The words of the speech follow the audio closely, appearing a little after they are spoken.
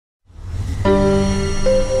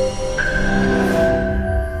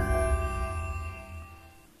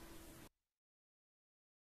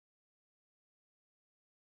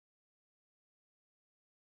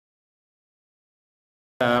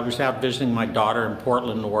I was out visiting my daughter in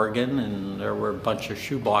Portland, Oregon, and there were a bunch of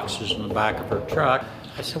shoe boxes in the back of her truck.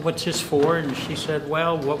 I said, "What's this for?" And she said,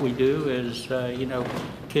 "Well, what we do is,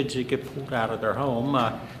 kids that get pulled out of their home,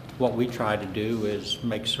 what we try to do is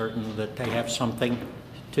make certain that they have something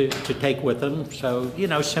to take with them. So,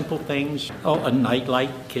 simple things. Oh, a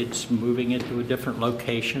nightlight, kids moving into a different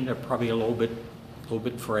location, they're probably a little bit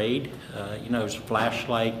afraid. There's a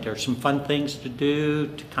flashlight. There's some fun things to do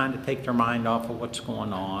to kind of take their mind off of what's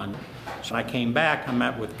going on. So I came back, I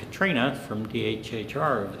met with Katrina from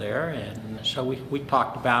DHHR over there, and so we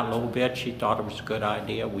talked about it a little bit. She thought it was a good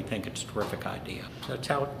idea. We think it's a terrific idea. So that's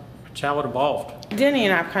how it evolved. Denny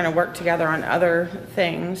and I have kind of worked together on other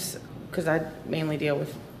things because I mainly deal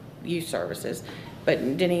with youth services.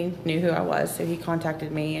 But Denny knew who I was, so he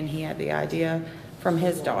contacted me and he had the idea from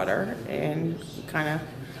his daughter and kind of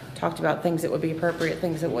talked about things that would be appropriate,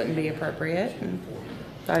 things that wouldn't be appropriate, and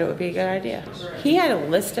thought it would be a good idea. He had a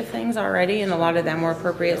list of things already, and a lot of them were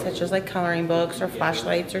appropriate, such as like coloring books or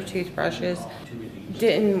flashlights or toothbrushes.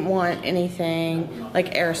 Didn't want anything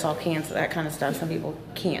like aerosol cans, that kind of stuff some people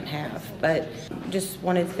can't have, but just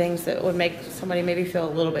wanted things that would make somebody maybe feel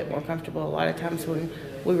a little bit more comfortable. A lot of times when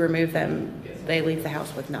we remove them, they leave the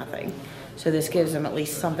house with nothing. So this gives them at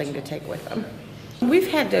least something to take with them.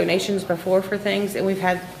 We've had donations before for things, and we've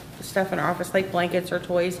had stuff in our office like blankets or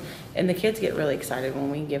toys, and the kids get really excited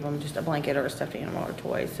when we give them just a blanket or a stuffed animal or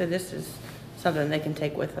toy. So this is something they can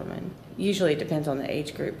take with them, and usually it depends on the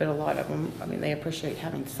age group, but a lot of them, they appreciate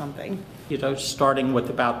having something. Starting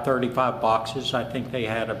with about 35 boxes, I think they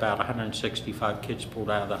had about 165 kids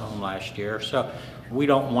pulled out of the home last year. So we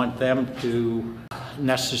don't want them to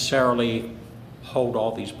necessarily hold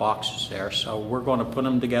all these boxes there. So we're going to put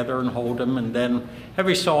them together and hold them, and then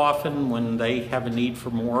every so often when they have a need for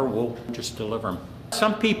more, we'll just deliver them.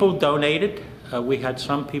 Some people donated. We had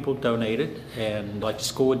some people donated, and like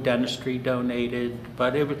School of Dentistry donated,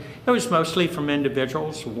 but it was mostly from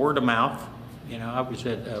individuals, word of mouth. I was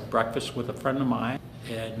at breakfast with a friend of mine,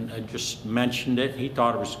 and I just mentioned it. He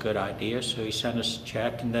thought it was a good idea, so he sent us a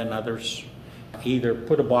check, and then others either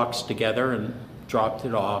put a box together and dropped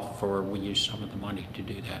it off, or we used some of the money to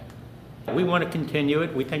do that. We want to continue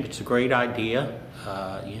it. We think it's a great idea.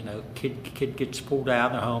 Kid gets pulled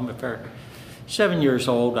out of the home. If they're 7 years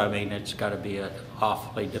old, it's got to be an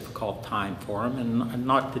awfully difficult time for them. And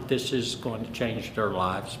not that this is going to change their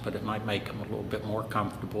lives, but it might make them a little bit more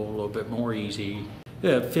comfortable, a little bit more easy,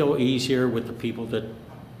 feel easier with the people that,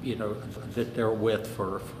 that they're with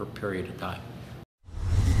for a period of time.